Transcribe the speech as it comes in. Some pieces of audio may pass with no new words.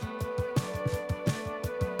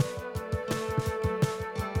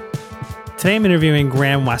Today I'm interviewing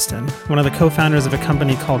Graham Weston, one of the co-founders of a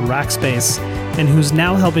company called Rackspace, and who's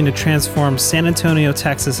now helping to transform San Antonio,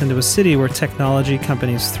 Texas into a city where technology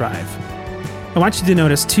companies thrive. I want you to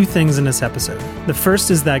notice two things in this episode. The first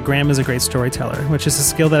is that Graham is a great storyteller, which is a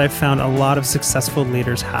skill that I've found a lot of successful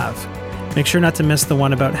leaders have. Make sure not to miss the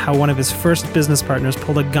one about how one of his first business partners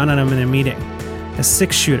pulled a gun on him in a meeting, a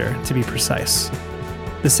 6-shooter to be precise.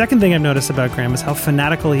 The second thing I've noticed about Graham is how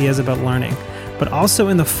fanatical he is about learning, but also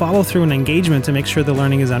in the follow-through and engagement to make sure the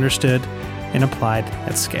learning is understood and applied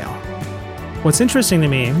at scale. What's interesting to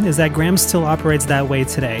me is that Graham still operates that way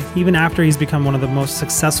today, even after he's become one of the most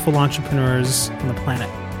successful entrepreneurs on the planet.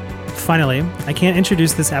 Finally, I can't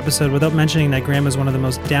introduce this episode without mentioning that Graham is one of the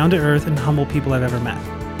most down-to-earth and humble people I've ever met,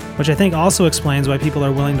 which I think also explains why people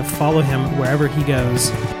are willing to follow him wherever he goes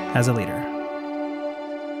as a leader.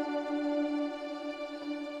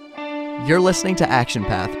 You're listening to Action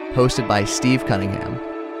Path, hosted by Steve Cunningham.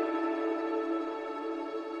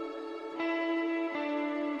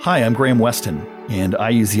 Hi, I'm Graham Weston, and I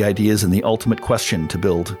use the ideas and the ultimate question to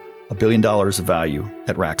build $1 billion of value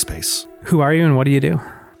at Rackspace. Who are you and what do you do?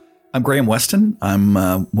 I'm Graham Weston. I'm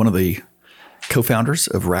one of the co-founders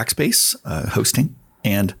of Rackspace Hosting,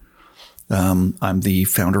 and I'm the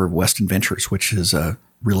founder of Weston Ventures, which is a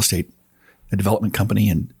real estate development company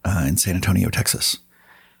in San Antonio, Texas.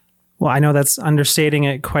 Well, I know that's understating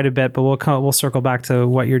it quite a bit, but we'll circle back to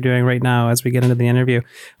what you're doing right now as we get into the interview.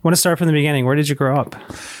 I want to start from the beginning. Where did you grow up?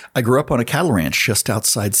 I grew up on a cattle ranch just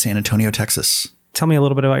outside San Antonio, Texas. Tell me a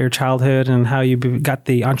little bit about your childhood and how you got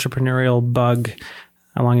the entrepreneurial bug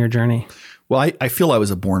along your journey. Well, I feel I was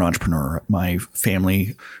a born entrepreneur. My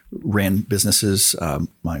family ran businesses.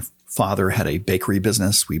 My father had a bakery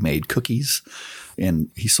business. We made cookies, and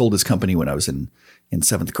he sold his company when I was in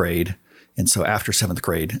 7th grade. And so after 7th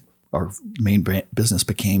grade, our main business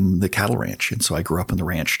became the cattle ranch. And so I grew up on the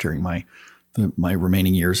ranch during my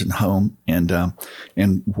remaining years in home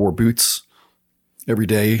and wore boots every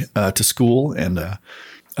day to school. And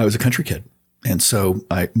I was a country kid. And so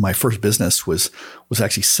my first business was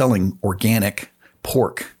actually selling organic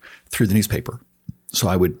pork through the newspaper. So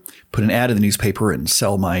I would put an ad in the newspaper and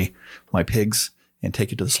sell my pigs and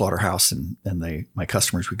take it to the slaughterhouse. And my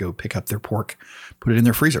customers would go pick up their pork, put it in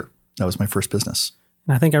their freezer. That was my first business.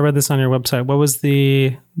 I think I read this on your website. What was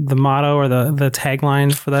the motto or the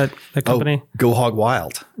tagline for that company? Go hog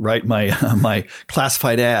wild, right? My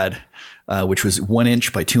classified ad, which was 1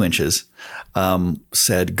 inch by 2 inches,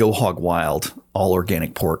 said "Go hog wild, all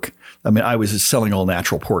organic pork." I mean, I was selling all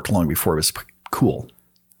natural pork long before it was cool.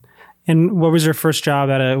 And what was your first job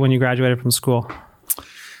when you graduated from school?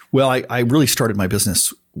 Well, I really started my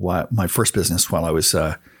first business while I was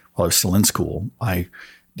still in school. I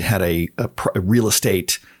had a real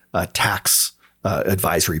estate tax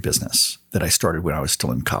advisory business that I started when I was still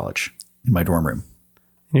in college in my dorm room.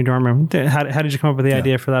 In your dorm room. How did you come up with the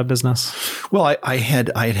idea for that business? Well, I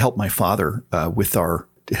had helped my father with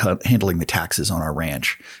handling the taxes on our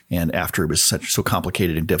ranch. And after it was so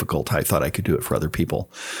complicated and difficult, I thought I could do it for other people.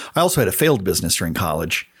 I also had a failed business during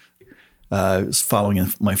college. Following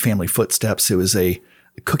in my family footsteps. It was a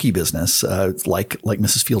cookie business, like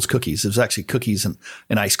Mrs. Fields Cookies. It was actually cookies and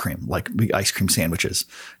ice cream, like big ice cream sandwiches.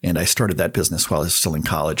 And I started that business while I was still in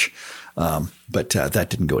college. But that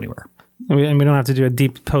didn't go anywhere. And we don't have to do a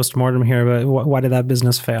deep post-mortem here, but why did that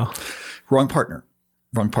business fail? Wrong partner.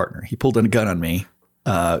 He pulled a gun on me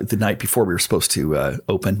the night before we were supposed to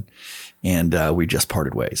open, and we just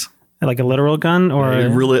parted ways. Like a literal gun or a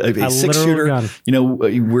 6-shooter gun? You know,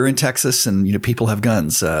 we're in Texas and, people have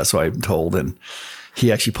guns. So I'm told. And he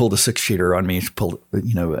actually pulled a 6-shooter on me, pulled,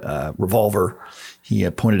 a revolver. He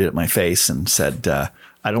pointed it at my face and said,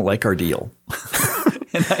 "I don't like our deal."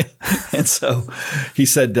 and so he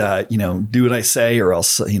said, "Do what I say or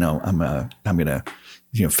else, I'm going to,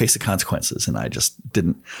 face the consequences." And I just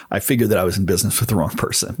didn't. I figured that I was in business with the wrong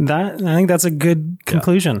person. I think that's a good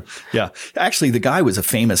conclusion. Yeah. Actually, the guy was a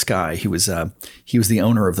famous guy. He was the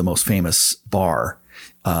owner of the most famous bar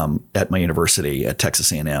at my university at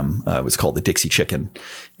Texas A&M. It was called the Dixie Chicken.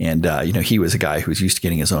 And, he was a guy who was used to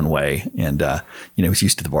getting his own way and, was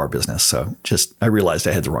used to the bar business. So I realized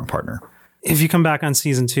I had the wrong partner. If you come back on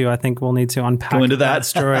season 2, I think we'll need to unpack Go into that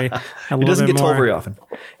story a little bit more. It doesn't get told very often.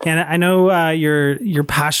 And I know you're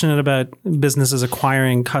passionate about businesses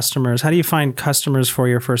acquiring customers. How do you find customers for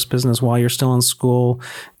your first business while you're still in school,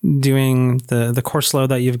 doing the course load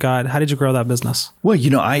that you've got? How did you grow that business? Well,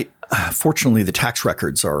 fortunately, the tax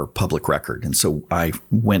records are public record. And so I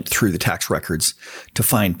went through the tax records to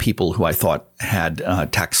find people who I thought had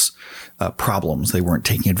tax problems. They weren't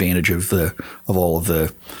taking advantage of all of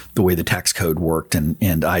the way the tax code worked.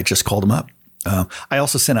 And I just called them up I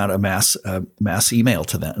also sent out a mass email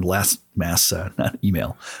to them, not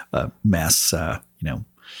email, mass,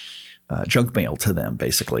 junk mail to them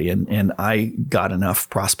basically. And I got enough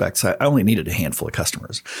prospects. I only needed a handful of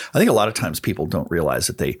customers. I think a lot of times people don't realize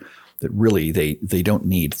that they don't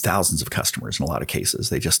need thousands of customers in a lot of cases.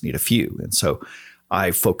 They just need a few. And so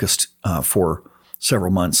I focused for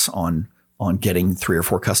several months on getting 3 or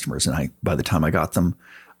 4 customers. And by the time I got them,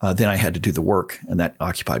 then I had to do the work, and that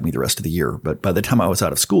occupied me the rest of the year. But by the time I was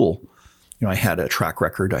out of school, I had a track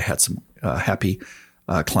record. I had some happy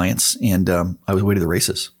clients, and I was away to the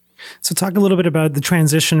races. So talk a little bit about the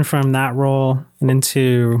transition from that role and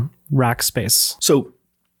into Rackspace. So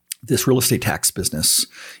this real estate tax business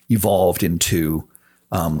evolved into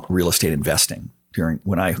real estate investing.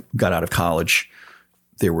 When I got out of college,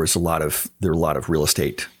 there were a lot of real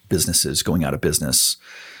estate businesses going out of business.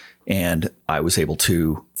 And I was able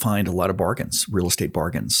to find a lot of bargains, real estate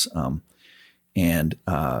bargains. And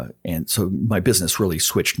so my business really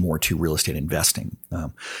switched more to real estate investing.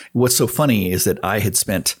 What's so funny is that I had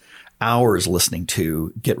spent hours listening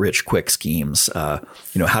to get rich quick schemes, how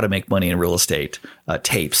to make money in real estate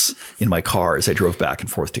tapes in my car as I drove back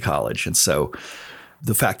and forth to college. And so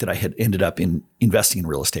the fact that I had ended up in investing in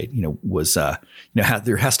real estate, was,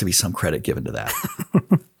 there has to be some credit given to that.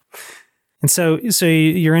 And so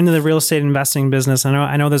you're into the real estate investing business.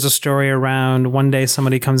 I know there's a story around one day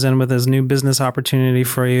somebody comes in with this new business opportunity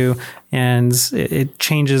for you, and it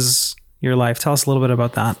changes your life. Tell us a little bit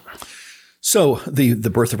about that. So the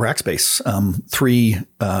birth of Rackspace, 3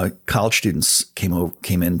 college students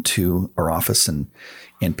came into our office and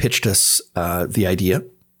pitched us the idea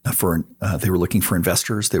for. They were looking for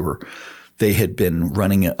investors. They had been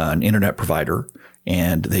running an internet provider,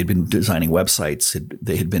 and they'd been designing websites.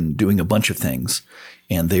 They had been doing a bunch of things,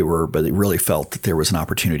 but they really felt that there was an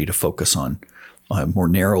opportunity to focus on more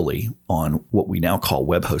narrowly on what we now call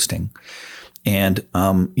web hosting. And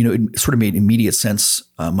it sort of made immediate sense.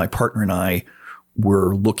 My partner and I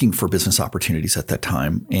were looking for business opportunities at that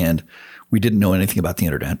time, and we didn't know anything about the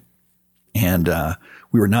internet, and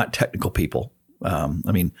we were not technical people.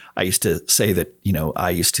 I used to say that, I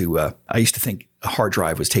used to think a hard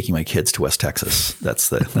drive was taking my kids to West Texas.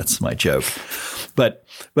 That's my joke. But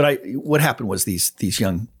what happened was these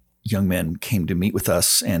young men came to meet with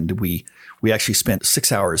us, and we actually spent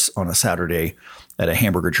 6 hours on a Saturday at a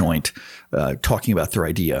hamburger joint, talking about their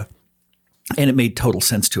idea. And it made total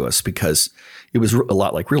sense to us because it was a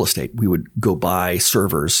lot like real estate. We would go buy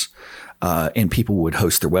servers, and people would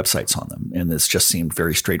host their websites on them. And this just seemed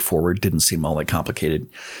very straightforward, didn't seem all that complicated.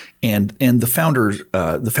 And the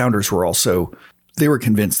founders were also, they were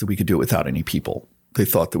convinced that we could do it without any people. They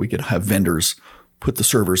thought that we could have vendors put the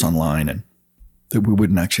servers online and that we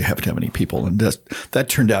wouldn't actually have to have any people. And that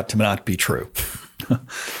turned out to not be true.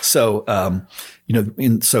 So,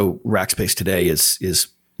 so Rackspace today is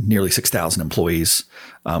nearly 6,000 employees.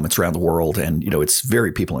 It's around the world, and, it's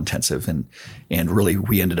very people intensive. And really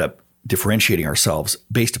we ended up differentiating ourselves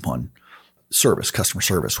based upon customer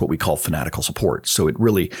service, what we call fanatical support. So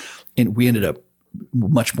we ended up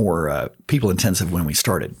much more people intensive when we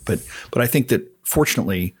started. But I think that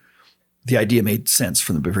fortunately the idea made sense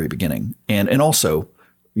from the very beginning. And also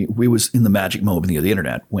we was in the magic moment of the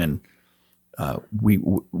internet when we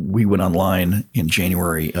went online in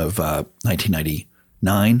January of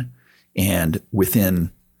 1999, and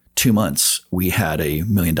within 2 months we had $1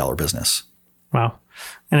 million business. Wow.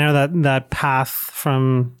 And I know that path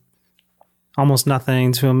from almost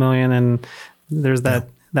nothing to $1 million, and there's that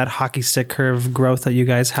hockey stick curve growth that you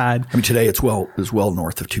guys had. Today it's well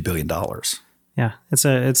north of $2 billion. Yeah, it's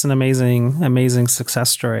an amazing success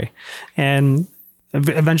story. And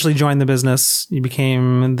eventually joined the business. You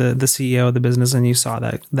became the CEO of the business, and you saw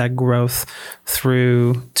that growth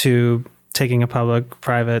through to taking a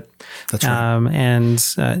private. That's right.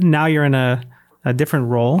 And now you're in a different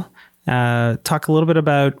role. Talk a little bit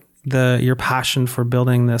about your passion for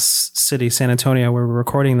building this city, San Antonio, where we're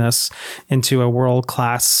recording this, into a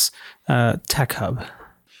world-class tech hub.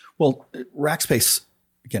 Well, Rackspace,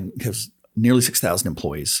 again, has nearly 6,000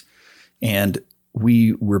 employees, and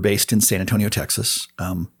we were based in San Antonio, Texas,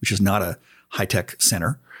 which is not a high-tech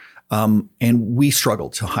center. And we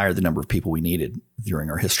struggled to hire the number of people we needed during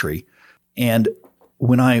our history. And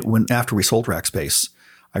after we sold Rackspace,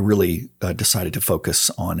 I really decided to focus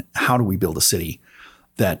on how do we build a city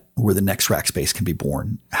where the next Rackspace can be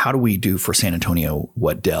born? How do we do for San Antonio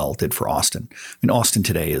what Dell did for Austin? Austin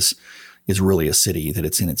today is really a city that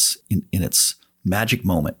it's in its magic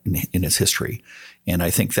moment in its history. And I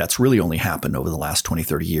think that's really only happened over the last 20,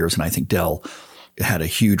 30 years. And I think Dell had a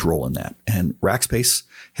huge role in that. And Rackspace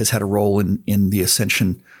has had a role in the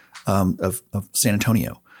ascension of San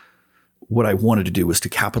Antonio. What I wanted to do was to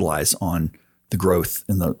capitalize on the growth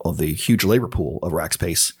of the huge labor pool of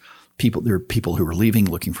Rackspace. There are people who are leaving,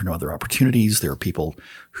 looking for no other opportunities. There are people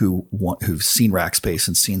who've seen Rackspace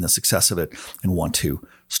and seen the success of it and want to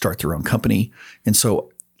start their own company. And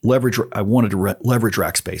so I wanted to leverage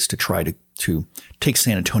Rackspace to try to take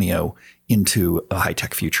San Antonio into a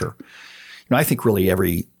high-tech future. I think really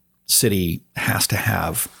every city has to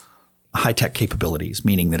have high-tech capabilities,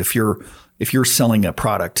 meaning that if you're selling a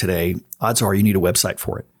product today, odds are you need a website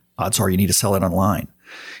for it. Odds are you need to sell it online.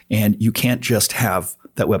 And you can't just have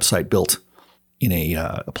that website built in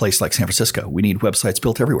a place like San Francisco. We need websites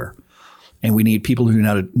built everywhere. And we need people who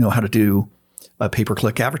know how to do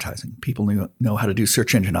pay-per-click advertising. People who know how to do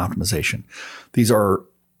search engine optimization. These are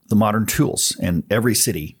the modern tools, and every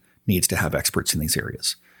city needs to have experts in these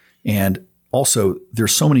areas. And also,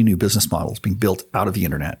 there's so many new business models being built out of the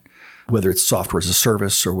internet, whether it's software as a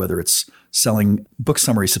service or whether it's selling book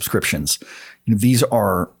summary subscriptions. These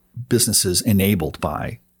are businesses enabled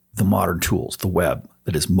by the modern tools, the web,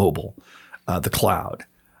 that is mobile, the cloud,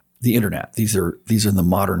 the internet. These are the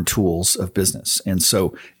modern tools of business. And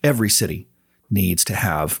so every city needs to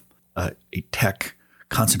have a tech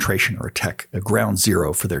concentration or a ground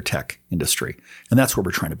zero for their tech industry. And that's what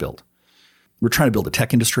we're trying to build. We're trying to build a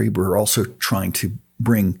tech industry. We're also trying to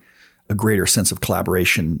bring a greater sense of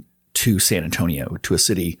collaboration to San Antonio, to a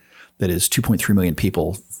city that is 2.3 million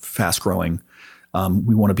people, fast growing.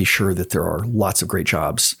 We want to be sure that there are lots of great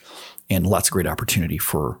jobs and lots of great opportunity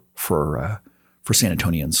for San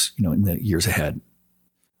Antonians, in the years ahead.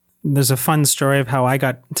 There's a fun story of how I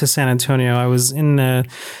got to San Antonio. I was in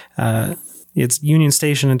it's Union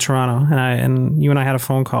Station in Toronto, and you and I had a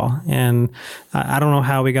phone call, and I don't know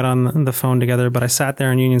how we got on the phone together, but I sat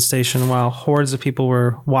there in Union Station while hordes of people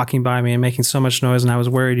were walking by me and making so much noise, and I was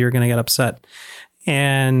worried you were going to get upset.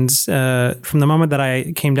 And from the moment that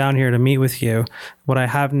I came down here to meet with you, what I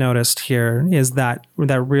have noticed here is that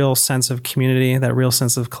real sense of community, that real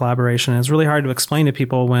sense of collaboration. It's really hard to explain to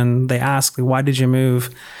people when they ask, why did you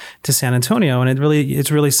move to San Antonio? And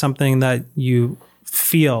it's really something that you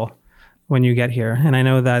feel when you get here. And I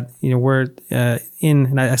know that we're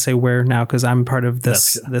and I say we're now because I'm part of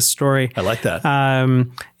this story. I like that.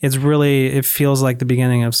 It feels like the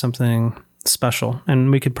beginning of something special,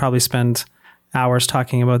 and we could probably spend hours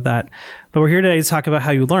talking about that. But we're here today to talk about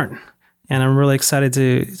how you learn. And I'm really excited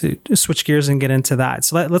to switch gears and get into that.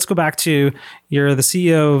 So let's go back to, you're the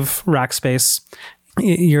CEO of Rackspace.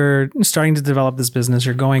 You're starting to develop this business.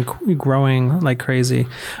 You're growing like crazy.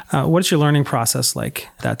 What's your learning process like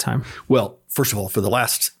at that time? Well, first of all, for the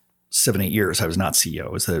last 7-8 years, I was not CEO.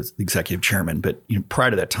 I was the executive chairman. But prior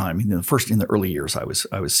to that time, in the early years, I was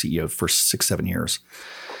CEO for 6-7 years.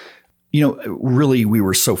 Really, we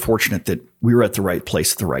were so fortunate that we were at the right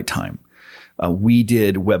place at the right time. We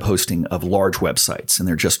did web hosting of large websites, and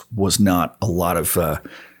there just was not a lot of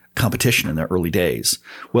competition in the early days.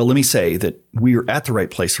 Well, let me say that we were at the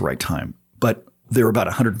right place at the right time, but there were about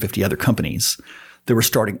 150 other companies that were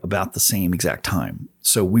starting about the same exact time.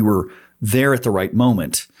 So we were there at the right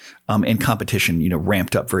moment, and competition,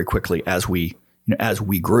 ramped up very quickly as we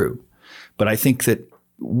grew. But I think that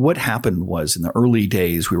what happened was in the early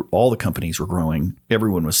days, all the companies were growing,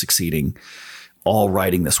 everyone was succeeding, all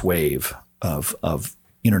riding this wave of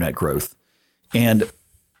internet growth.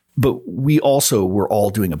 But we also were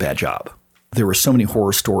all doing a bad job. There were so many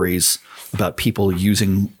horror stories about people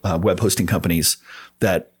using web hosting companies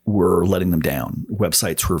that were letting them down.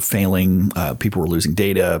 Websites were failing. People were losing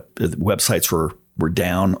data. Websites were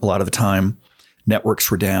down a lot of the time. Networks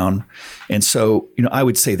were down. And so, I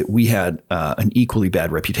would say that we had an equally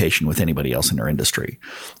bad reputation with anybody else in our industry.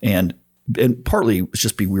 And partly it was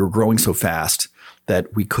just we were growing so fast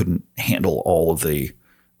that we couldn't handle all of the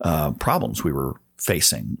problems we were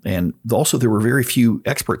facing. And also there were very few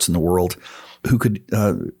experts in the world who could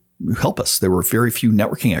help us. There were very few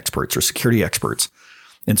networking experts or security experts.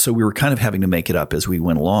 And so we were kind of having to make it up as we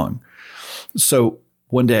went along. So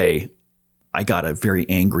one day I got a very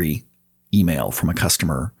angry email from a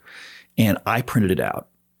customer, and I printed it out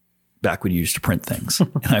back when you used to print things.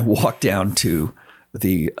 And I walked down to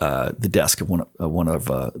the desk of one of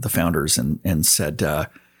the founders and said,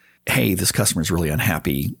 hey, this customer is really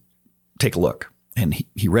unhappy. Take a look. And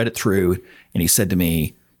he read it through, and he said to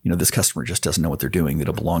me, this customer just doesn't know what they're doing. They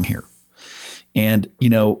don't belong here. And,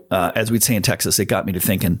 as we'd say in Texas, it got me to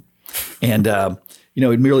thinking. And,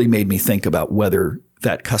 it merely made me think about whether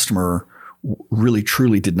that customer really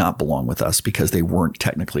truly did not belong with us because they weren't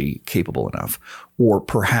technically capable enough. Or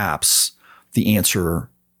perhaps the answer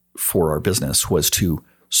for our business was to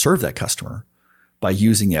serve that customer by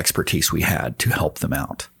using the expertise we had to help them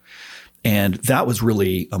out. And that was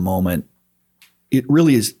really a moment. It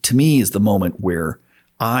really is, to me, is the moment where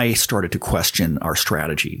I started to question our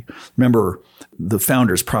strategy. Remember, the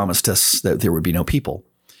founders promised us that there would be no people.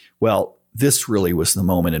 Well, this really was the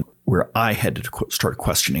moment where I had to start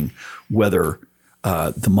questioning whether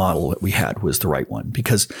the model that we had was the right one,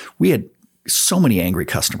 because we had so many angry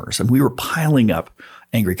customers and we were piling up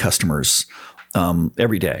angry customers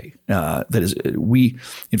every day. That is,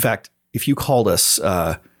 in fact, if you called us,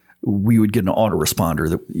 we would get an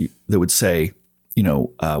autoresponder that would say,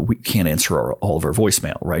 we can't answer all of our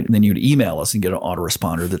voicemail, right? And then you'd email us and get an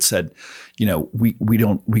autoresponder that said,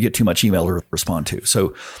 we get too much email to respond to.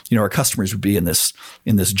 So, our customers would be in this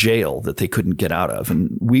jail that they couldn't get out of.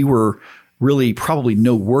 And we were really probably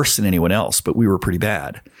no worse than anyone else, but we were pretty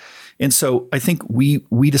bad. And so I think we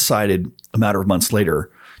decided a matter of months later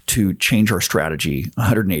to change our strategy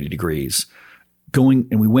 180 degrees,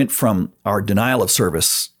 and we went from our denial of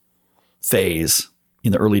service phase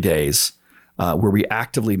in the early days, where we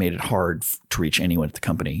actively made it hard to reach anyone at the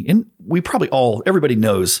company. And everybody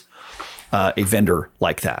knows a vendor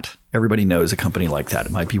like that. Everybody knows a company like that.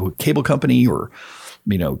 It might be a cable company, or,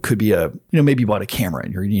 could be maybe you bought a camera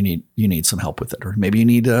and you need some help with it, or maybe you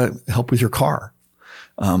need help with your car.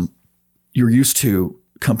 You're used to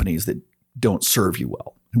companies that don't serve you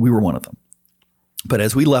well. And we were one of them. But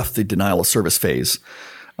as we left the denial of service phase,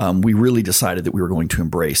 we really decided that we were going to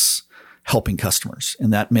embrace helping customers.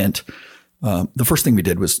 And that meant the first thing we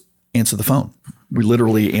did was answer the phone. We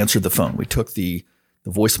literally answered the phone. We took the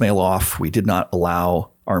voicemail off. We did not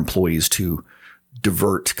allow our employees to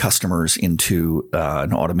divert customers into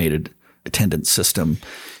an automated attendance system.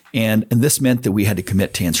 And this meant that we had to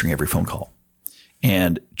commit to answering every phone call.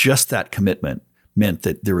 And just that commitment meant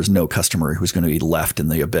that there was no customer who was going to be left in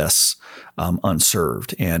the abyss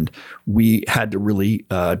unserved. And we had to really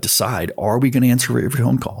decide, are we going to answer every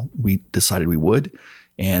phone call? We decided we would.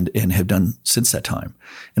 And have done since that time.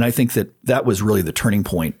 And I think that was really the turning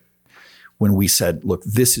point when we said, look,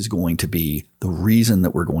 this is going to be the reason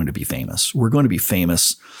that we're going to be famous. We're going to be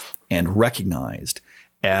famous and recognized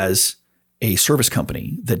as a service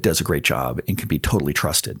company that does a great job and can be totally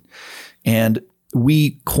trusted. And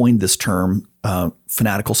we coined this term,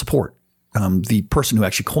 fanatical support. The person who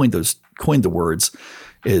actually coined the words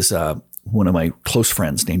is one of my close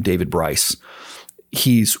friends named David Bryce.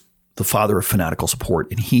 He's the father of fanatical support.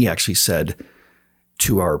 And he actually said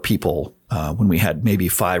to our people, when we had maybe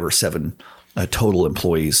 5 or 7 total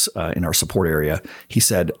employees in our support area, he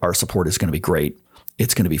said, our support is going to be great.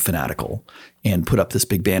 It's going to be fanatical, and put up this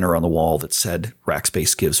big banner on the wall that said,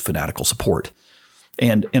 Rackspace gives fanatical support.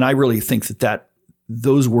 And I really think that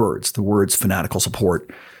those words, the words fanatical support,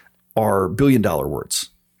 are billion-dollar words.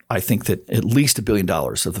 I think that at least $1 billion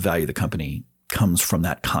of the value of the company comes from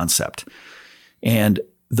that concept. And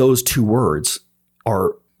those 2 words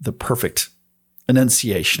are the perfect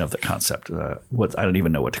enunciation of the concept. I don't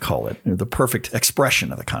even know what to call it. The perfect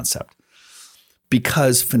expression of the concept.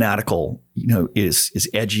 Because fanatical, is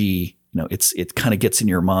edgy. It kind of gets in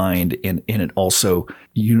your mind, and it also,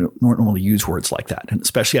 you don't normally use words like that. And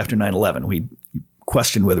especially after 9/11, we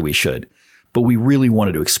questioned whether we should, but we really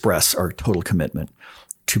wanted to express our total commitment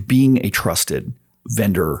to being a trusted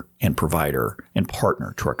vendor and provider and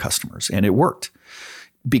partner to our customers, and it worked.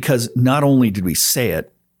 Because not only did we say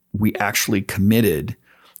it, we actually committed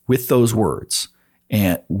with those words,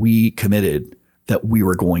 and we committed that we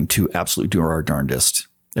were going to absolutely do our darndest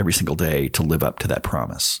every single day to live up to that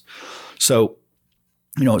promise. So,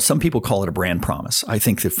 some people call it a brand promise. I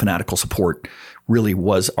think that fanatical support really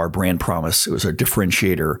was our brand promise. It was our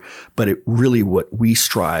differentiator, but it really what we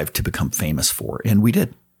strive to become famous for, and we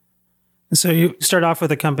did. So you start off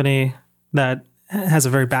with a company that has a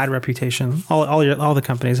very bad reputation. All the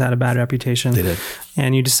companies had a bad reputation. They did.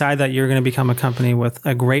 And you decide that you're going to become a company with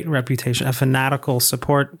a great reputation, a fanatical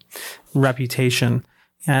support reputation.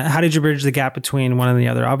 How did you bridge the gap between one and the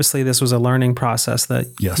other? Obviously, this was a learning process that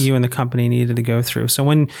you and the company needed to go through. So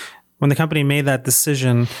when the company made that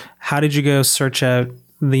decision, how did you go search out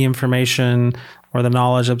the information or the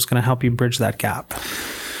knowledge that was going to help you bridge that gap?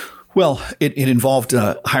 Well, it involved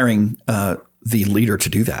hiring the leader to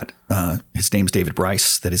do that. His name's David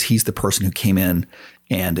Bryce. That is, he's the person who came in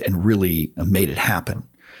and really made it happen.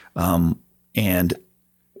 And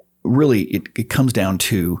really, it comes down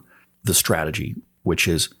to the strategy, which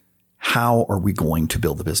is how are we going to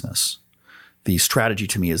build the business? The strategy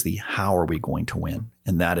to me is the how are we going to win?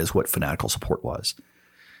 And that is what fanatical support was.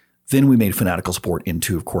 Then we made fanatical support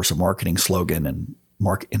into, of course, a marketing slogan and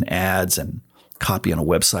ads and copy on a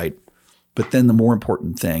website. But then the more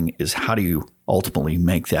important thing is how do you ultimately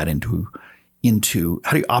make that into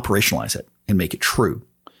how do you operationalize it and make it true?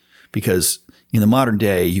 because in the modern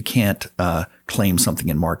day, you can't claim something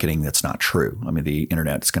in marketing that's not true. I mean, the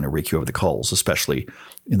internet is going to rake you over the coals, especially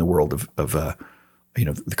in the world of the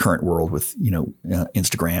current world with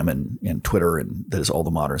Instagram and Twitter, and that is all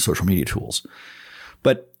the modern social media tools.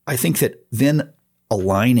 But I think that then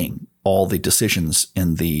aligning all the decisions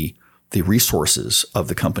and the resources of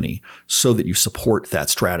the company so that you support that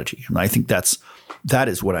strategy. And I think that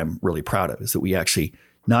is what I'm really proud of, is that we actually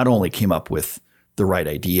not only came up with the right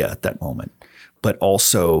idea at that moment, but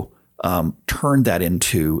also turned that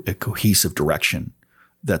into a cohesive direction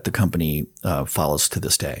that the company follows to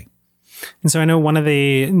this day. And so I know one of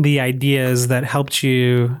the ideas that helped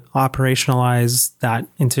you operationalize that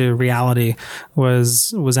into reality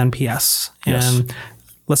was NPS. Yes. And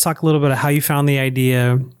let's talk a little bit of how you found the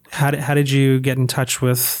idea. How did you get in touch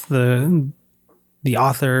with the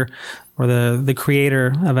author or the creator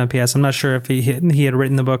of NPS? I'm not sure if he had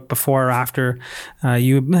written the book before or after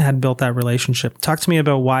you had built that relationship. Talk to me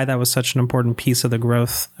about why that was such an important piece of the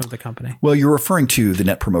growth of the company. Well, you're referring to the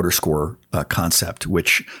Net Promoter Score concept,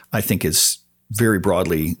 which I think is very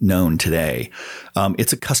broadly known today.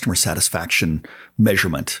 It's a customer satisfaction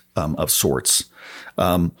measurement of sorts.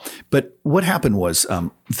 But what happened was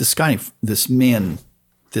this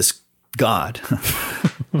God,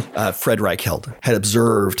 Fred Reichheld, had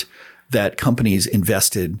observed that companies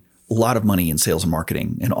invested a lot of money in sales and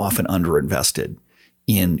marketing and often underinvested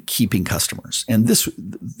in keeping customers. And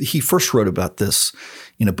he first wrote about this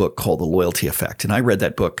in a book called The Loyalty Effect. And I read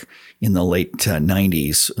that book in the late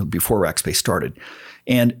 90s before Rackspace started.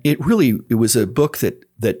 And it was a book that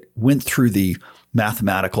went through the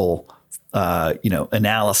mathematical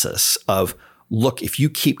analysis of, look, if you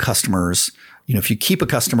keep customers, if you keep a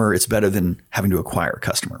customer, it's better than having to acquire a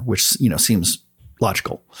customer, which, seems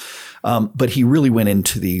logical. But he really went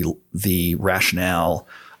into the rationale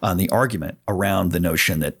on the argument around the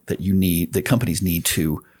notion that companies need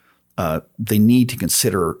to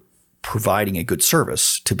consider providing a good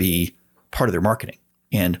service to be part of their marketing,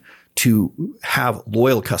 and to have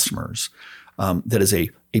loyal customers. That is a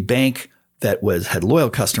bank that had loyal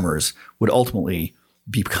customers would ultimately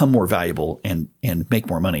become more valuable and make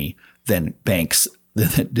more money than banks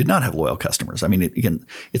that did not have loyal customers. I mean,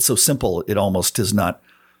 it's so simple,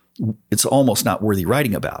 it's almost not worthy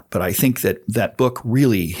writing about. But I think that book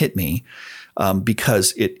really hit me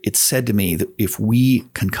because it said to me that if we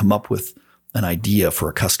can come up with an idea for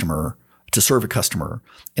a customer, to serve a customer,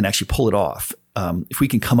 and actually pull it off, if we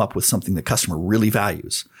can come up with something the customer really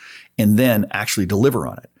values and then actually deliver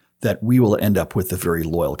on it, that we will end up with a very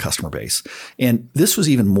loyal customer base. And this was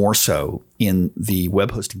even more so in the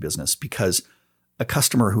web hosting business, because a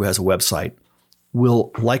customer who has a website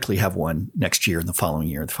will likely have one next year and the following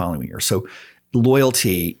year. So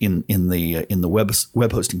loyalty in the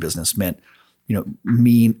web hosting business meant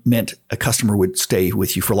a customer would stay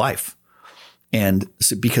with you for life. And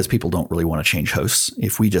because people don't really want to change hosts,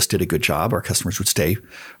 if we just did a good job, our customers would stay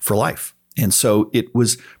for life. And so it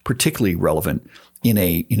was particularly relevant in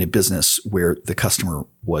a business where the customer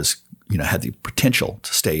had the potential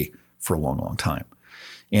to stay for a long, long time.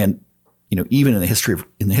 And even in the history of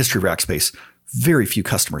Rackspace, very few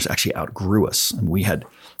customers actually outgrew us. And we had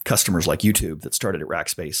customers like YouTube that started at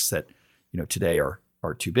Rackspace that today are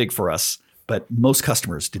too big for us, but most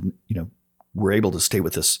customers were able to stay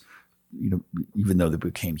with us even though they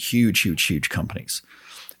became huge companies.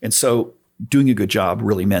 And so doing a good job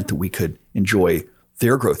really meant that we could enjoy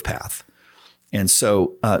their growth path. And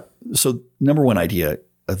so number one idea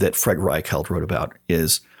that Fred Reichheld wrote about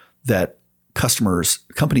is that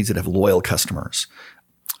companies that have loyal customers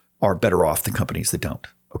are better off than companies that don't.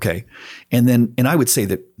 Okay. And I would say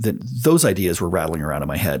that those ideas were rattling around in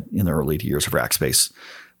my head in the early years of Rackspace.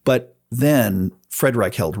 But then Fred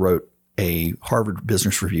Reichheld wrote a Harvard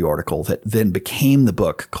Business Review article that then became the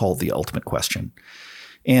book called The Ultimate Question.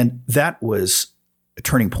 And that was a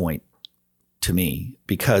turning point to me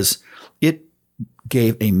because it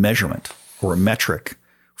gave a measurement or a metric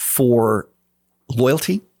for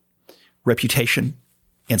loyalty, reputation,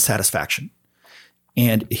 and satisfaction.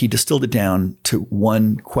 And he distilled it down to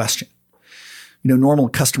one question. Normal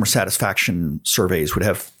customer satisfaction surveys would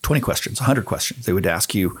have 20 questions, 100 questions. They would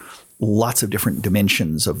ask you lots of different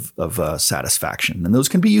dimensions of satisfaction, and those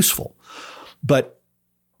can be useful. But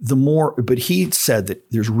he said that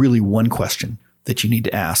there's really one question that you need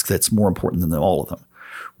to ask that's more important than all of them,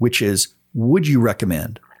 which is, would you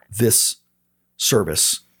recommend this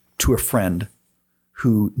service to a friend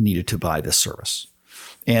who needed to buy this service?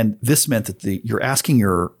 And this meant that you're asking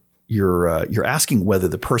whether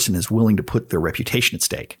the person is willing to put their reputation at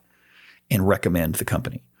stake and recommend the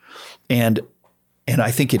company. And And I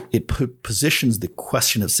think it positions the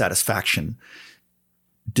question of satisfaction,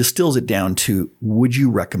 distills it down to, would you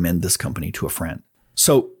recommend this company to a friend?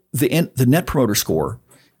 So the Net Promoter Score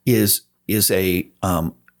is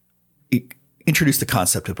introduce the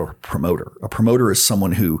concept of a promoter. A promoter is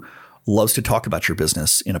someone who loves to talk about your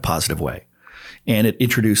business in a positive way. And it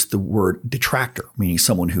introduced the word detractor, meaning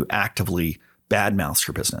someone who actively badmouths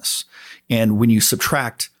your business. And when you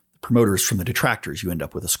subtract promoters from the detractors, you end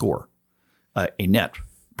up with a score, a net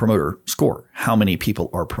promoter score. How many people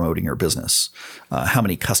are promoting your business? How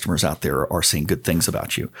many customers out there are saying good things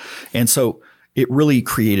about you? And so it really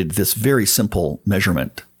created this very simple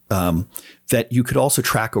measurement that you could also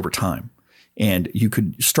track over time. And you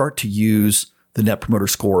could start to use the Net Promoter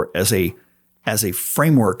Score as a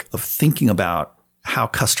framework of thinking about how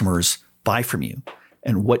customers buy from you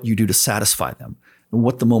and what you do to satisfy them and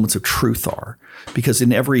what the moments of truth are. Because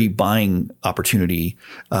in every buying opportunity,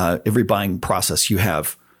 every buying process, you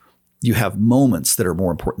have moments that are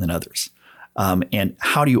more important than others. And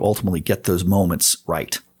how do you ultimately get those moments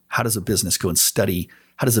right? How does a business go and study?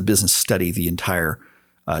 How does a business study the entire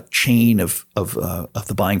chain of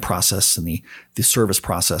the buying process and the service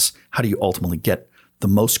process? How do you ultimately get the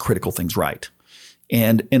most critical things right?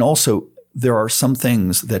 And also there are some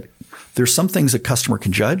things that a customer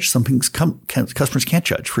can judge, some things customers can't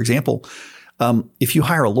judge. For example, if you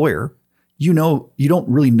hire a lawyer, you don't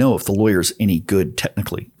really know if the lawyer's any good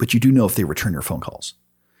technically, but you do know if they return your phone calls.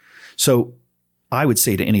 So I would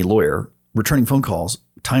say to any lawyer, returning phone calls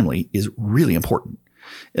timely is really important.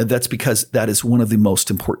 And that's because that is one of the most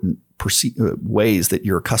important ways that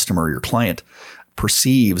your customer, your client,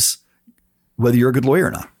 perceives whether you're a good lawyer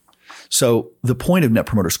or not. So the point of Net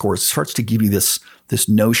Promoter Score starts to give you this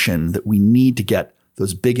notion that we need to get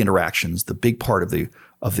those big interactions, the big part of the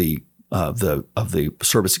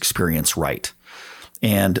service experience right,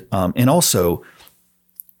 and also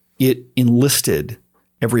it enlisted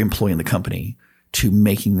every employee in the company to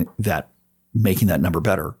making that number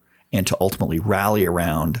better and to ultimately rally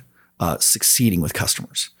around succeeding with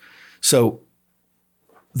customers. So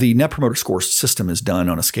the Net Promoter Score system is done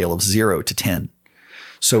on a scale of 0 to 10.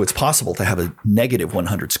 So it's possible to have a negative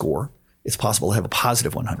 100 score. It's possible to have a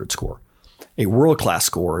positive 100 score. A world-class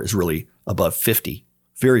score is really above 50.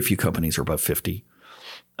 Very few companies are above 50.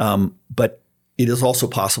 But it is also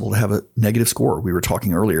possible to have a negative score. We were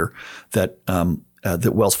talking earlier that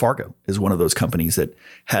Wells Fargo is one of those companies that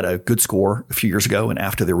had a good score a few years ago, and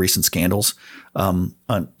after the recent scandals, in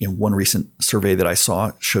one recent survey that I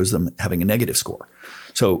saw shows them having a negative score.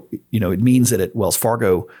 So it means that at Wells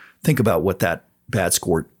Fargo, think about what that bad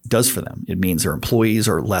score does for them. It means their employees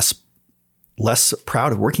are less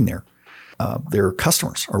proud of working there. Their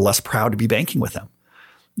customers are less proud to be banking with them.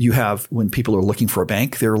 You have, when people are looking for a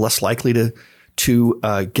bank, they're less likely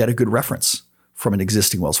to get a good reference from an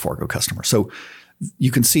existing Wells Fargo customer. So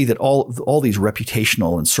you can see that all these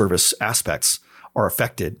reputational and service aspects are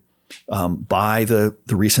affected by the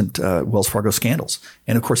recent Wells Fargo scandals,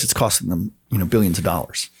 and of course, it's costing them billions of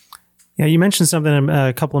dollars. Yeah, you mentioned something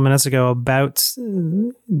a couple of minutes ago about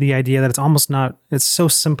the idea that it's so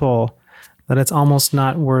simple that it's almost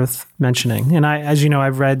not worth mentioning. And as you know,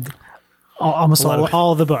 I've read almost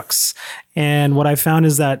all the books. And what I found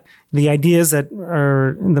is that the ideas that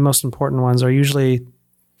are the most important ones are usually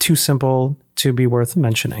too simple to be worth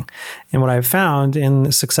mentioning. And what I've found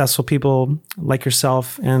in successful people like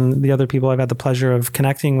yourself and the other people I've had the pleasure of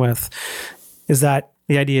connecting with is that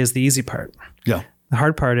the idea is the easy part. Yeah. The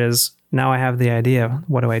hard part is, now I have the idea.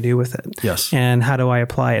 What do I do with it? Yes. And how do I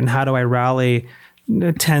apply it? And how do I rally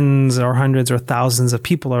tens or hundreds or thousands of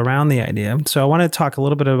people around the idea? So I want to talk a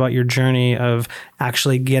little bit about your journey of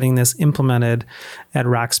actually getting this implemented at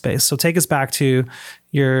Rackspace. So take us back to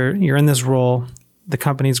you're in this role, the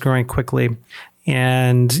company's growing quickly,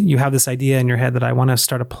 and you have this idea in your head that I want to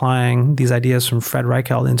start applying these ideas from Fred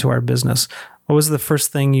Reichheld into our business. What was the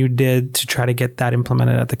first thing you did to try to get that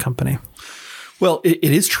implemented at the company? Well, it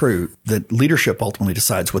is true that leadership ultimately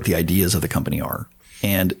decides what the ideas of the company are.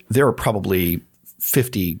 And there are probably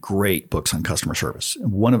 50 great books on customer service.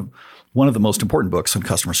 One of the most important books on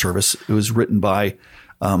customer service, it was written by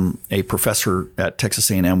a professor at Texas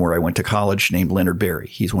A&M where I went to college named Leonard Berry.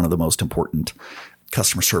 He's one of the most important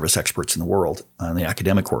customer service experts in the world, in the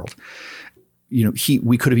academic world.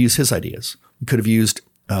 We could have used his ideas. We could have used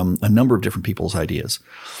a number of different people's ideas.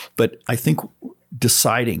 But I think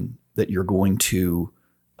deciding that you're going to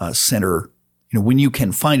center, when you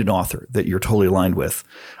can find an author that you're totally aligned with,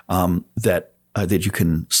 that you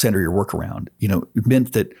can center your work around, it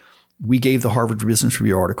meant that we gave the Harvard Business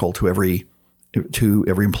Review article to every to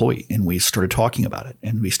every employee, and we started talking about it,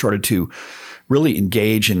 and we started to really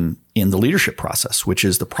engage in the leadership process, which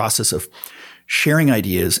is the process of sharing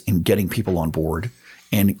ideas and getting people on board,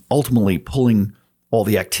 and ultimately pulling all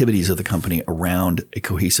the activities of the company around a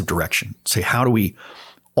cohesive direction. Say, how do we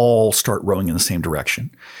all start rowing in the same direction?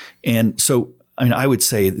 And so, I mean, I would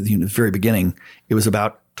say that, at the very beginning, it was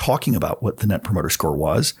about talking about what the Net Promoter Score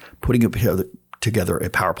was, putting together a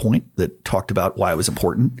PowerPoint that talked about why it was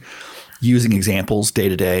important, using examples day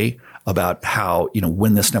to day about how,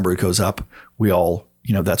 when this number goes up, we all,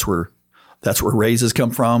 that's where raises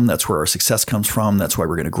come from. That's where our success comes from. That's why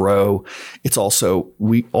we're going to grow.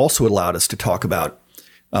 We also allowed us to talk about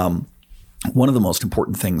one of the most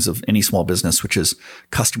important things of any small business, which is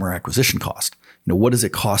customer acquisition cost. What does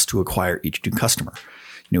it cost to acquire each new customer?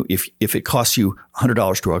 If it costs you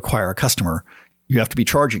 $100 to acquire a customer, you have to be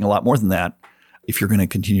charging a lot more than that if you're going to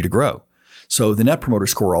continue to grow. So the Net Promoter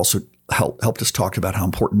Score also helped us talk about how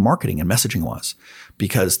important marketing and messaging was,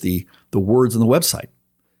 because the words on the website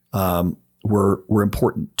were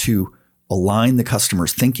important to align the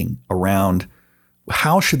customer's thinking around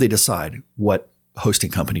how should they decide what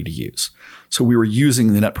hosting company to use. So we were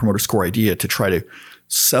using the Net Promoter Score idea to try to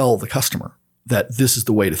sell the customer that this is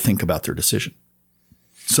the way to think about their decision.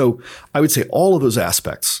 So I would say all of those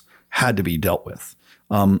aspects had to be dealt with.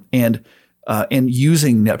 And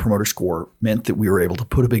using Net Promoter Score meant that we were able to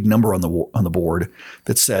put a big number on the board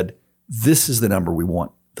that said, this is the number we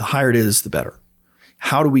want. The higher it is, the better.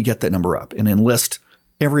 How do we get that number up? And enlist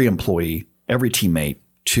every employee, every teammate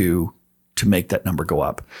to make that number go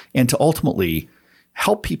up, and to ultimately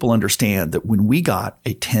help people understand that when we got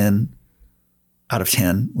a 10 out of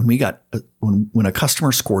 10, when a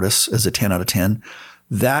customer scored us as a 10 out of 10,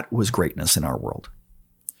 that was greatness in our world.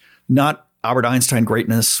 Not Albert Einstein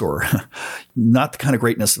greatness, or not the kind of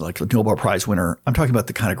greatness like a Nobel Prize winner. I'm talking about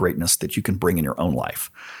the kind of greatness that you can bring in your own life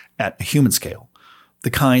at a human scale, the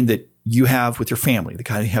kind that you have with your family, the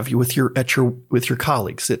kind you have with your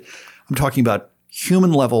colleagues. I'm talking about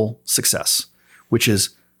human level success, which is,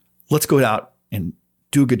 let's go out and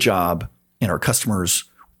do a good job, and our customers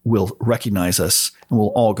will recognize us, and we'll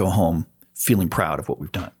all go home feeling proud of what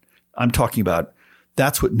we've done. I'm talking about,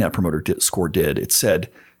 that's what Net Promoter Score did. It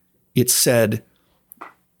said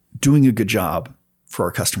doing a good job for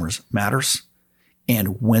our customers matters.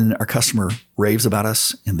 And when our customer raves about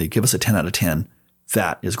us and they give us a 10 out of 10,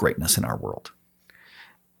 that is greatness in our world.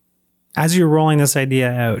 As you're rolling this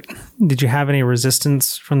idea out, did you have any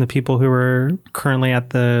resistance from the people who were currently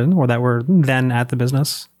that were then at the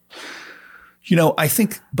business? I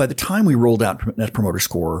think by the time we rolled out Net Promoter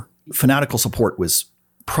Score, fanatical support was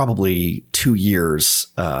probably 2 years,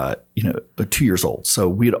 2 years old. So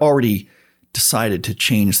we had already decided to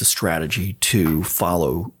change the strategy to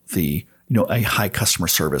follow a high customer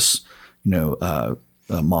service,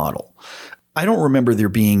 model. I don't remember there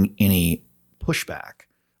being any pushback,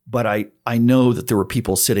 but I know that there were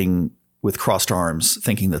people sitting with crossed arms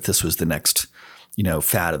thinking that this was the next,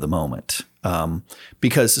 fad of the moment.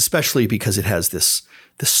 Especially because it has this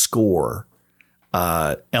score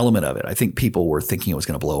element of it. I think people were thinking it was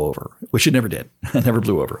going to blow over, which it never did. It never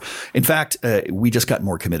blew over. In fact, we just got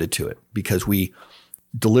more committed to it because we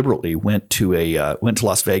deliberately went to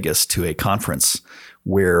Las Vegas to a conference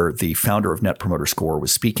where the founder of Net Promoter Score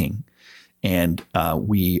was speaking, and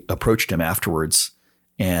we approached him afterwards.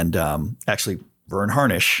 And actually, Vern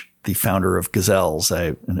Harnish, the founder of Gazelles,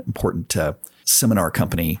 an important seminar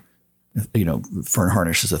company, Vern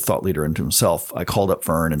Harnish is a thought leader unto himself. I called up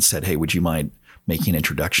Vern and said, "Hey, would you mind making an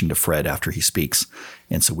introduction to Fred after he speaks?"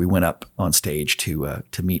 And so we went up on stage to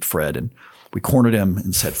meet Fred, and we cornered him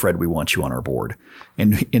and said, "Fred, we want you on our board."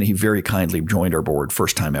 And he very kindly joined our board,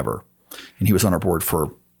 first time ever. And he was on our board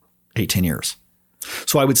for 10 years.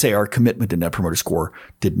 So I would say our commitment to Net Promoter Score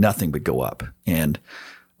did nothing but go up. And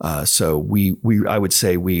so I would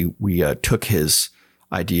say we took his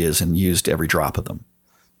ideas and used every drop of them.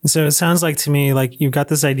 So it sounds like to me like you've got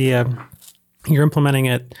this idea, you're implementing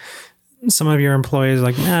it. Some of your employees are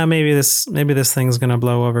like, maybe this thing's going to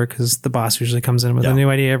blow over because the boss usually comes in with a new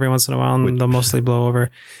idea every once in a while, and they'll mostly blow over.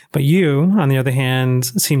 But you, on the other hand,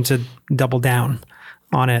 seem to double down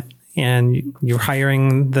on it, and you're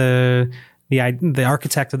hiring the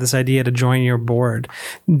architect of this idea to join your board.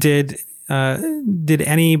 Did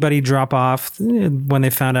anybody drop off when they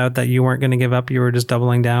found out that you weren't going to give up? You were just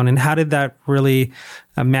doubling down. And how did that really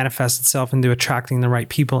manifest itself into attracting the right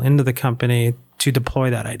people into the company to deploy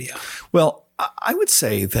that idea? Well, I would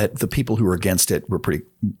say that the people who were against it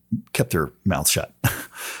kept their mouths shut.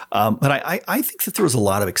 But I think that there was a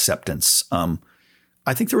lot of acceptance.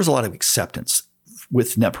 I think there was a lot of acceptance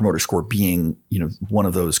with Net Promoter Score being, one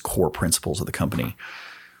of those core principles of the company.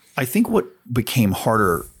 I think what became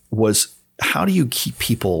harder was how do you keep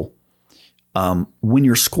people when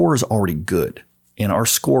your score is already good? And our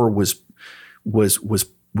score was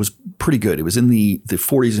pretty good. It was in the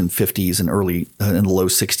 40s and 50s and early in the low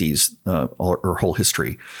 60s, our whole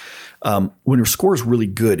history. When your score is really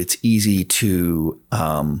good, it's easy to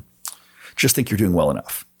just think you're doing well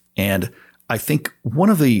enough. And I think one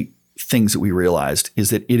of the things that we realized is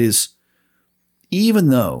that it is, even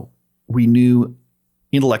though we knew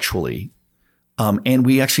intellectually, and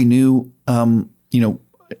we actually knew,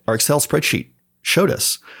 our Excel spreadsheet showed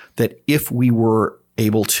us that if we were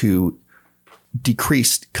able to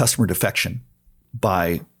decrease customer defection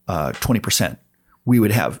by 20%, we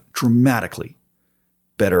would have dramatically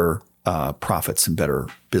better profits and better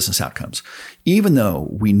business outcomes. Even though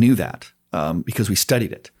we knew that because we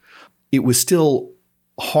studied it, it was still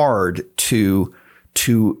hard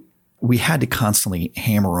we had to constantly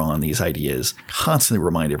hammer on these ideas, constantly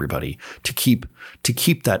remind everybody to keep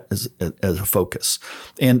that as a focus.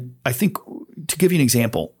 And I think, to give you an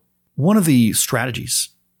example, one of the strategies,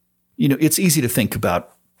 it's easy to think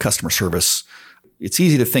about customer service. It's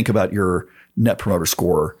easy to think about your Net Promoter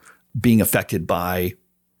Score being affected by,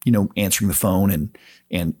 answering the phone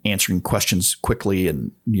and answering questions quickly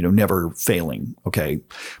and, never failing. Okay.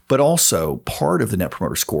 But also part of the Net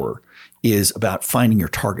Promoter Score is about finding your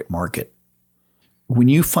target market. When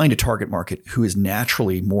you find a target market who is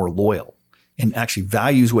naturally more loyal and actually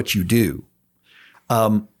values what you do,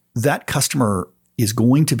 that customer is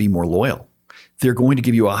going to be more loyal. They're going to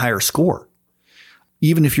give you a higher score.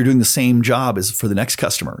 Even if you're doing the same job as for the next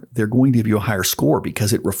customer, they're going to give you a higher score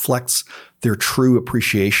because it reflects their true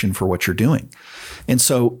appreciation for what you're doing. And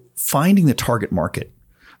so finding the target market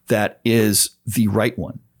that is the right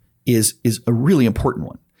one is a really important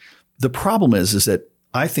one. The problem is that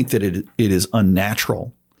I think that it is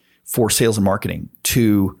unnatural for sales and marketing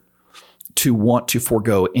to want to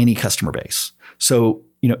forego any customer base. So,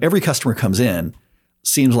 every customer comes in,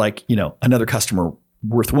 seems like, another customer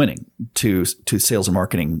worth winning to sales and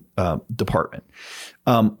marketing department.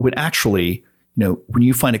 When actually, when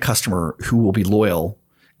you find a customer who will be loyal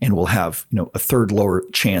and will have, a third lower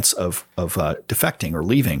chance of defecting or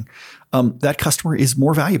leaving, that customer is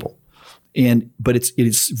more valuable. But it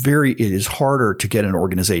is harder to get an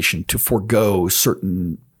organization to forego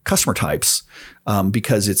certain customer types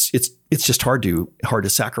because it's just hard to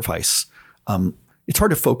sacrifice. It's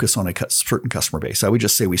hard to focus on a certain customer base. I would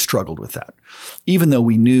just say we struggled with that, even though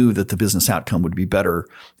we knew that the business outcome would be better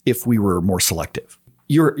if we were more selective.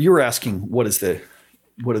 You're asking what was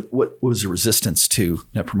the resistance to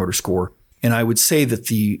Net Promoter Score, and I would say that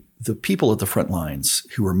the people at the front lines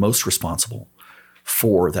who were most responsible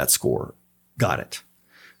for that score got it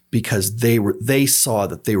because they saw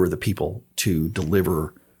that they were the people to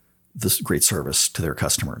deliver this great service to their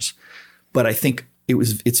customers. But I think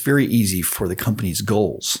it's very easy for the company's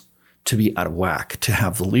goals to be out of whack, to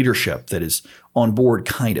have the leadership that is on board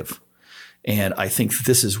kind of. And I think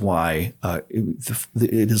this is why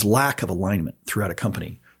it is lack of alignment throughout a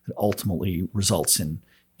company that ultimately results in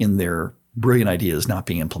their brilliant ideas not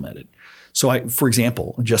being implemented. So for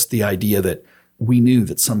example, just the idea that we knew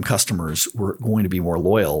that some customers were going to be more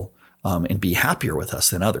loyal and be happier with us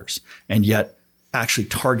than others, and yet actually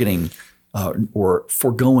targeting or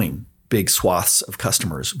foregoing big swaths of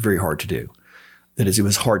customers, very hard to do. That is, it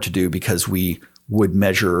was hard to do because we would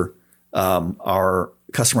measure our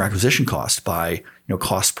customer acquisition cost by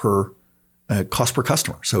cost per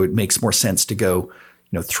customer. So it makes more sense to go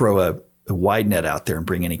throw a wide net out there and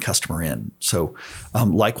bring any customer in. So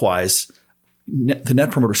likewise, the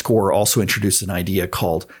Net Promoter Score also introduced an idea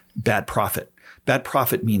called bad profit. Bad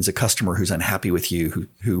profit means a customer who's unhappy with you,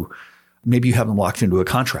 who maybe you have them locked into a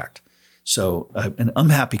contract. So an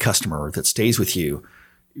unhappy customer that stays with you,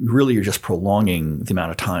 really you're just prolonging the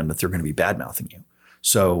amount of time that they're going to be bad-mouthing you.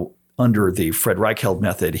 So under the Fred Reichheld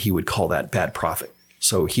method, he would call that bad profit.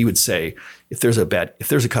 So he would say, if there's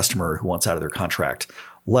a customer who wants out of their contract,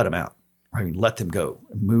 let them out. Let them go.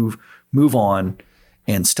 Move on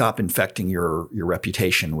and stop infecting your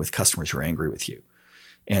reputation with customers who are angry with you.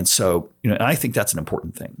 And so, and I think that's an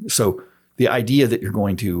important thing. So the idea that you're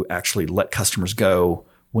going to actually let customers go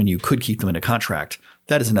when you could keep them in a contract,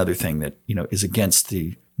 that is another thing that, is against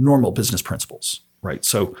the normal business principles, right?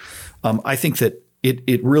 So I think that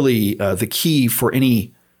it really, the key for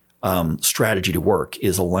any strategy to work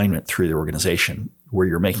is alignment through the organization where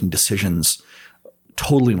you're making decisions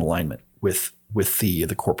totally in alignment with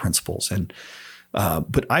the core principles. And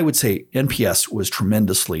but I would say NPS was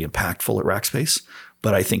tremendously impactful at Rackspace,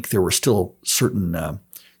 but I think there were still certain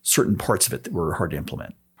certain parts of it that were hard to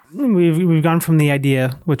implement. We've gone from the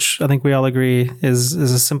idea, which I think we all agree is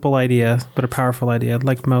a simple idea, but a powerful idea,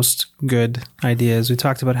 like most good ideas. We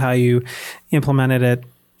talked about how you implemented it,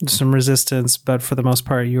 some resistance, but for the most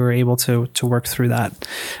part, you were able to work through that.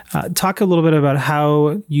 Talk a little bit about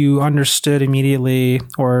how you understood immediately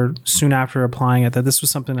or soon after applying it that this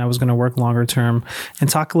was something that was going to work longer term, and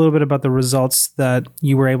talk a little bit about the results that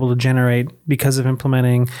you were able to generate because of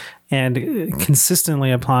implementing and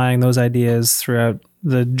consistently applying those ideas throughout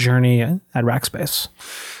the journey at Rackspace.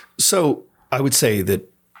 So I would say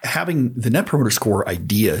that having the Net Promoter Score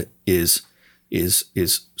idea is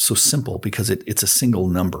so simple because it's a single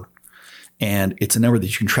number, and it's a number that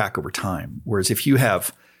you can track over time. Whereas if you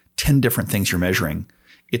have 10 different things you're measuring,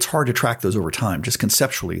 it's hard to track those over time. Just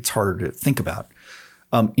conceptually, it's harder to think about.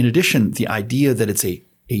 In addition, the idea that it's a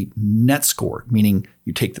net score, meaning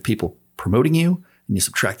you take the people promoting you and you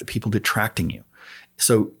subtract the people detracting you.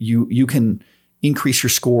 So you can increase your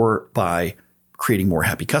score by creating more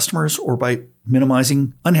happy customers or by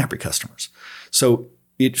minimizing unhappy customers. So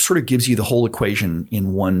it sort of gives you the whole equation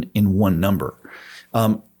in one number,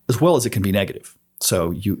 as well as it can be negative. So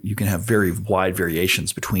you can have very wide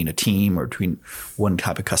variations between a team or between one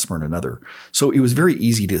type of customer and another. So it was very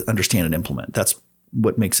easy to understand and implement. That's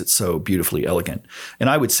what makes it so beautifully elegant. And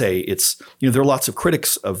I would say there are lots of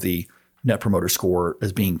critics of the Net Promoter Score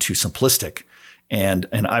as being too simplistic. And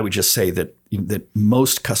I would just say that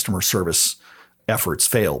most customer service efforts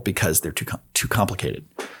fail because they're too complicated.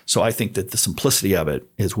 So I think that the simplicity of it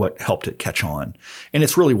is what helped it catch on. And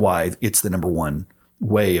it's really why it's the number one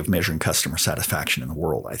way of measuring customer satisfaction in the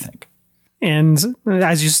world, I think. And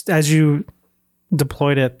as you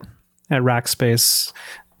deployed it at Rackspace,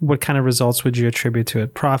 what kind of results would you attribute to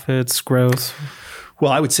it? Profits, growth?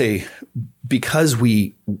 Well, I would say because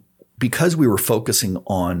we were focusing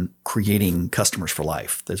on creating customers for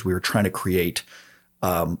life, as we were trying to create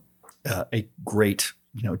a great,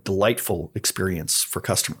 delightful experience for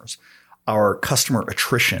customers, our customer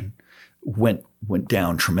attrition went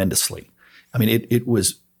down tremendously. I mean, it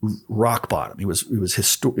was rock bottom. It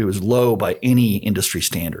was low by any industry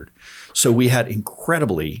standard. So we had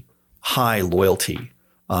incredibly high loyalty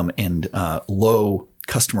and low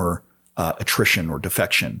customer attrition or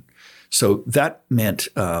defection. So that meant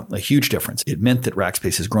a huge difference. It meant that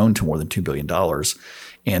Rackspace has grown to more than $2 billion.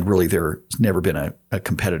 And really, there's never been a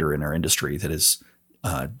competitor in our industry that has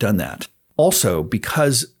done that. Also,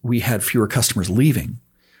 because we had fewer customers leaving,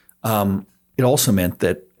 it also meant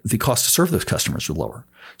that the cost to serve those customers was lower.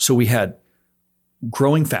 So we had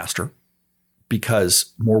growing faster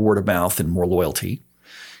because more word of mouth and more loyalty.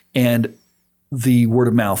 And the word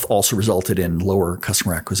of mouth also resulted in lower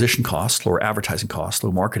customer acquisition costs, lower advertising costs,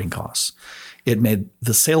 low marketing costs. It made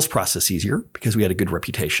the sales process easier because we had a good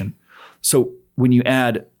reputation. So when you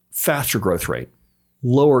add faster growth rate,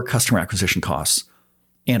 lower customer acquisition costs,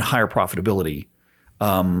 and higher profitability,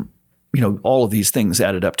 all of these things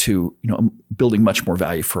added up to building much more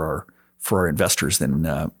value for our investors than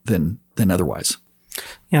otherwise.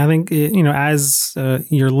 Yeah, I think, as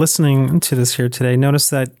you're listening to this here today, notice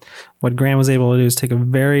that what Graham was able to do is take a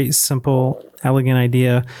very simple, elegant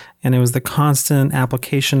idea, and it was the constant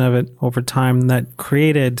application of it over time that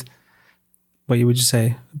created, what you would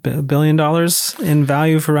say, $1 billion in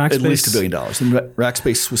value for Rackspace? At least $1 billion. And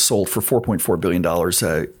Rackspace was sold for $4.4 billion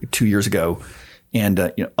 2 years ago.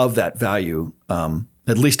 And of that value,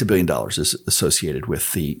 at least $1 billion is associated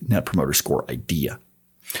with the Net Promoter Score idea.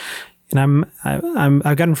 And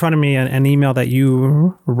I've got in front of me an email that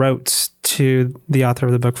you wrote to the author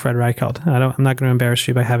of the book, Fred Reichheld. I'm not going to embarrass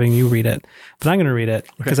you by having you read it, but I'm going to read it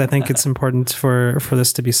because I think it's important for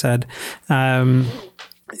this to be said.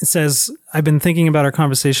 It says, I've been thinking about our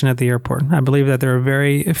conversation at the airport. I believe that there are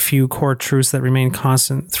very few core truths that remain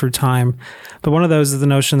constant through time. But one of those is the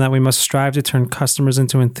notion that we must strive to turn customers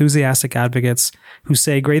into enthusiastic advocates who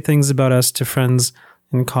say great things about us to friends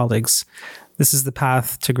and colleagues. This is the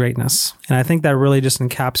path to greatness. And I think that really just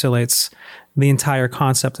encapsulates the entire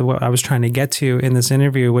concept of what I was trying to get to in this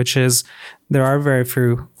interview, which is there are very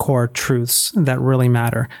few core truths that really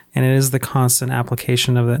matter. And it is the constant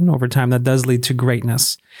application of it over time that does lead to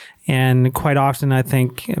greatness. And quite often, I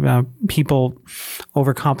think people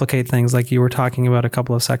overcomplicate things like you were talking about a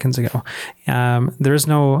couple of seconds ago. There is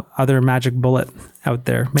no other magic bullet out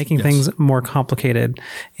there. Making things more complicated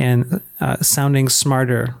and sounding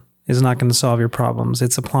smarter is not going to solve your problems.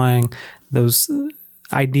 It's applying those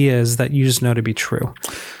ideas that you just know to be true.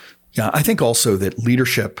 Yeah, I think also that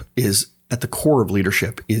leadership is at the core of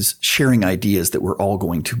leadership is sharing ideas that we're all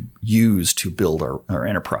going to use to build our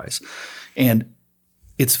enterprise. And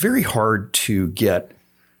it's very hard to get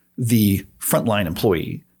the frontline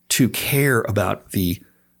employee to care about the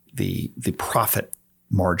profit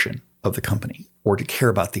margin of the company, or to care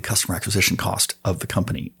about the customer acquisition cost of the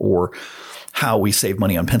company, or how we save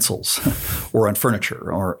money on pencils or on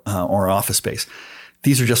furniture or office space.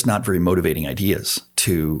 These are just not very motivating ideas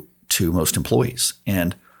to most employees.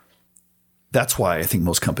 And that's why I think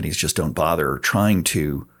most companies just don't bother trying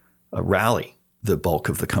to rally the bulk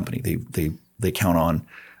of the company. They count on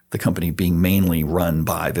the company being mainly run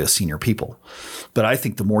by the senior people. But I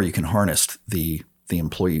think the more you can harness the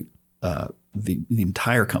employee, the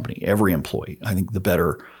entire company, every employee, I think the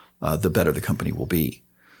better the company will be.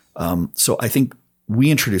 So I think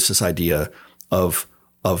we introduced this idea of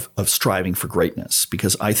striving for greatness,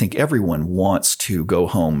 because I think everyone wants to go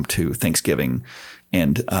home to Thanksgiving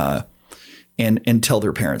and tell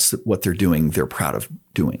their parents that what they're doing, they're proud of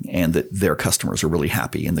doing, and that their customers are really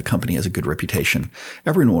happy and the company has a good reputation.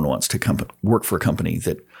 Everyone wants to work for a company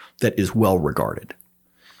that is well regarded.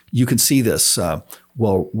 You can see this.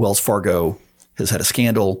 Wells Fargo has had a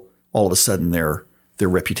scandal. All of a sudden, their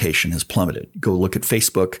reputation has plummeted. Go look at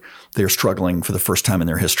Facebook. They're struggling for the first time in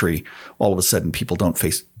their history. All of a sudden, people don't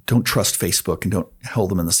trust Facebook and don't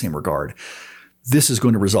hold them in the same regard. This is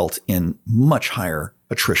going to result in much higher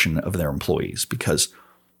attrition of their employees, because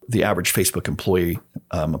the average Facebook employee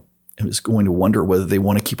is going to wonder whether they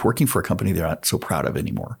want to keep working for a company they're not so proud of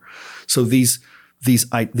anymore. So the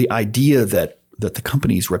idea that the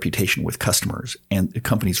company's reputation with customers and the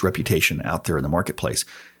company's reputation out there in the marketplace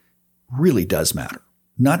really does matter.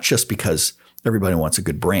 Not just because everybody wants a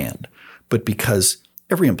good brand, but because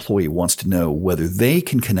every employee wants to know whether they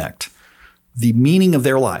can connect the meaning of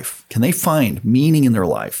their life. Can they find meaning in their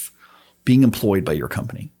life being employed by your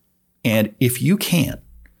company? And if you can,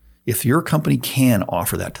 if your company can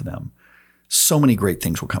offer that to them, so many great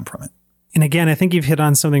things will come from it. And again, I think you've hit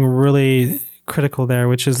on something really critical there,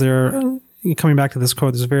 which is coming back to this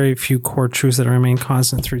quote, there's very few core truths that remain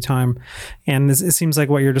constant through time. And it seems like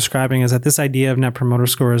what you're describing is that this idea of Net Promoter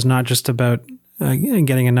Score is not just about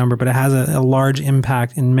getting a number, but it has a large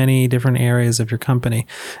impact in many different areas of your company.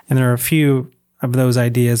 And there are a few of those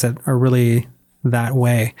ideas that are really that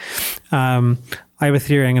way. I have a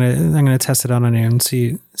theory. I'm going to test it out on you and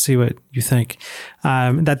see what you think.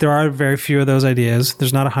 That there are very few of those ideas.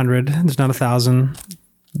 There's not 100. There's not 1,000.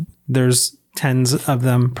 There's tens of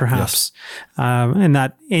them, perhaps. Yes. And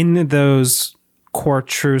that in those core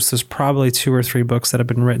truths, there's probably 2 or 3 books that have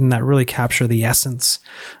been written that really capture the essence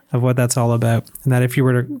of what that's all about. And that if you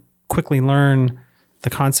were to quickly learn the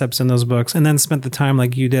concepts in those books and then spent the time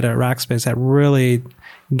like you did at Rackspace at really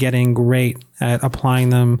getting great at applying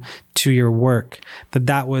them to your work,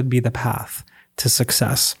 that would be the path to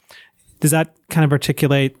success. Does that kind of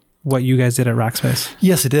articulate what you guys did at Rackspace?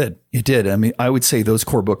 Yes, it did. It did. I mean, I would say those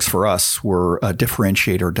core books for us were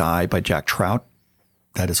Differentiate or Die by Jack Trout.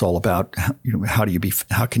 That is all about, how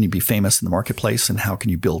can you be famous in the marketplace, and how can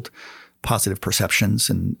you build positive perceptions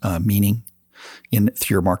and meaning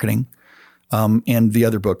through your marketing. And the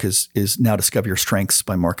other book is Now Discover Your Strengths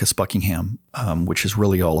by Marcus Buckingham, which is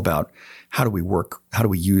really all about how do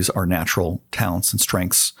we use our natural talents and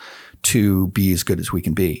strengths to be as good as we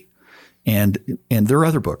can be. And there are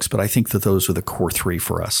other books, but I think that those are the core 3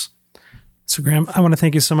 for us. So Graham, I want to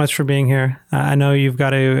thank you so much for being here. I know you've got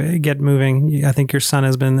to get moving. I think your son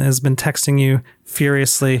has been texting you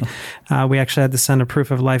furiously. We actually had to send a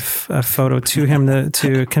proof of life photo to him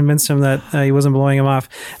to convince him that he wasn't blowing him off.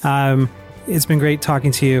 It's been great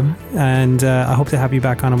talking to you, and I hope to have you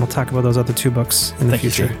back on, and we'll talk about those other 2 books in the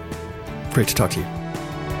future. Thank you. Great to talk to you.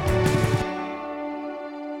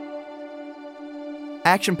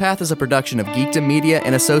 Action Path is a production of Geekdom Media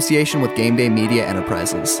in association with Game Day Media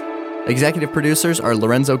Enterprises. Executive producers are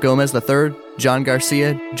Lorenzo Gomez III, John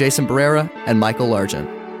Garcia, Jason Barrera, and Michael Largent.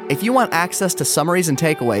 If you want access to summaries and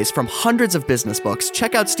takeaways from hundreds of business books,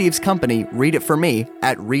 check out Steve's company, Read It For Me,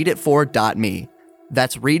 at readit4.me.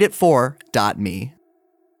 That's readit4.me.